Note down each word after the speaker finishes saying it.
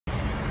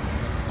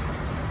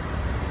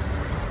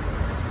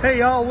Hey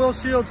y'all, Will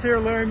Shields here,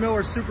 Larry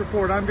Miller Super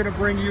Ford. I'm gonna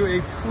bring you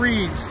a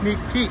pre-sneak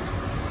peek.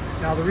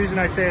 Now the reason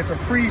I say it's a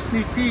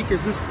pre-sneak peek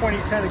is this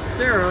 2010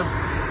 Xterra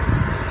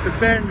has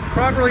been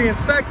properly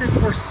inspected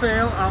for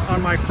sale out on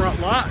my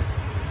front lot.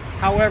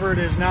 However, it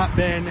has not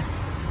been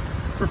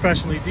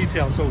professionally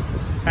detailed. So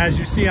as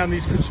you see on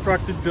these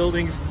constructed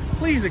buildings,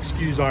 please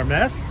excuse our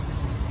mess.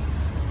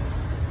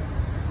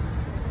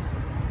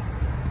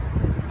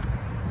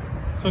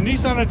 So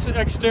Nissan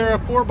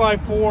Xterra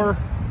 4x4.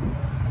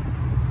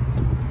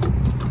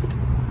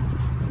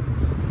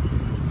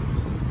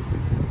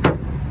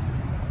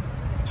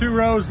 Two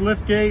rows,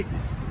 lift gate.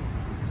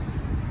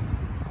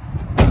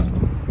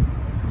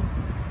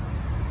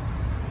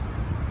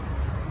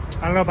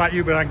 I don't know about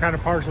you, but I'm kind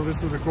of partial.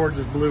 This is a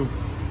gorgeous blue.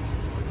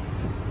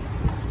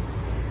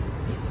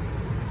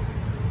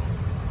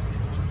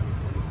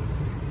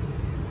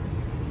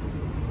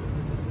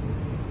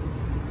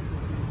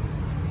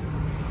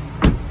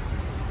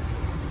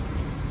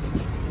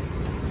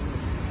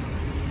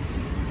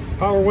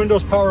 Power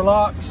windows, power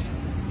locks.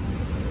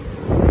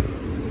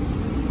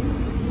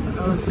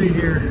 Let's see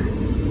here,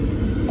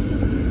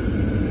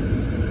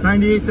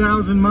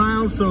 98,000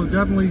 miles, so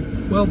definitely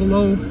well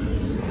below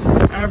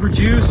average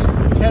use.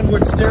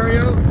 Kenwood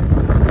stereo.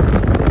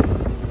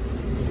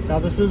 Now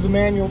this is a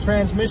manual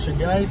transmission,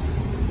 guys.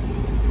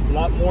 A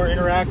lot more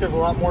interactive, a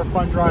lot more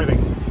fun driving.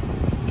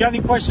 Got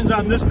any questions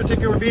on this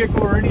particular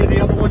vehicle or any of the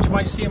other ones you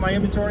might see in my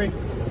inventory,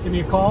 give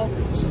me a call.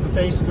 This is the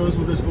face that goes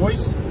with this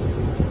voice.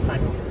 I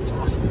know, it's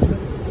awesome, isn't it?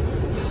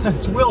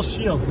 It's Will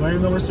Shields, Larry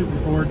Miller Super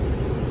Ford,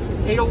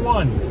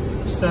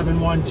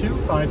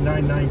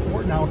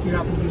 801-712-5994. Now, if you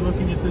happen to be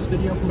looking at this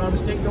video from out of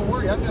state, don't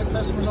worry, I've got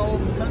customers all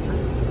over the country.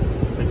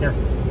 Take care.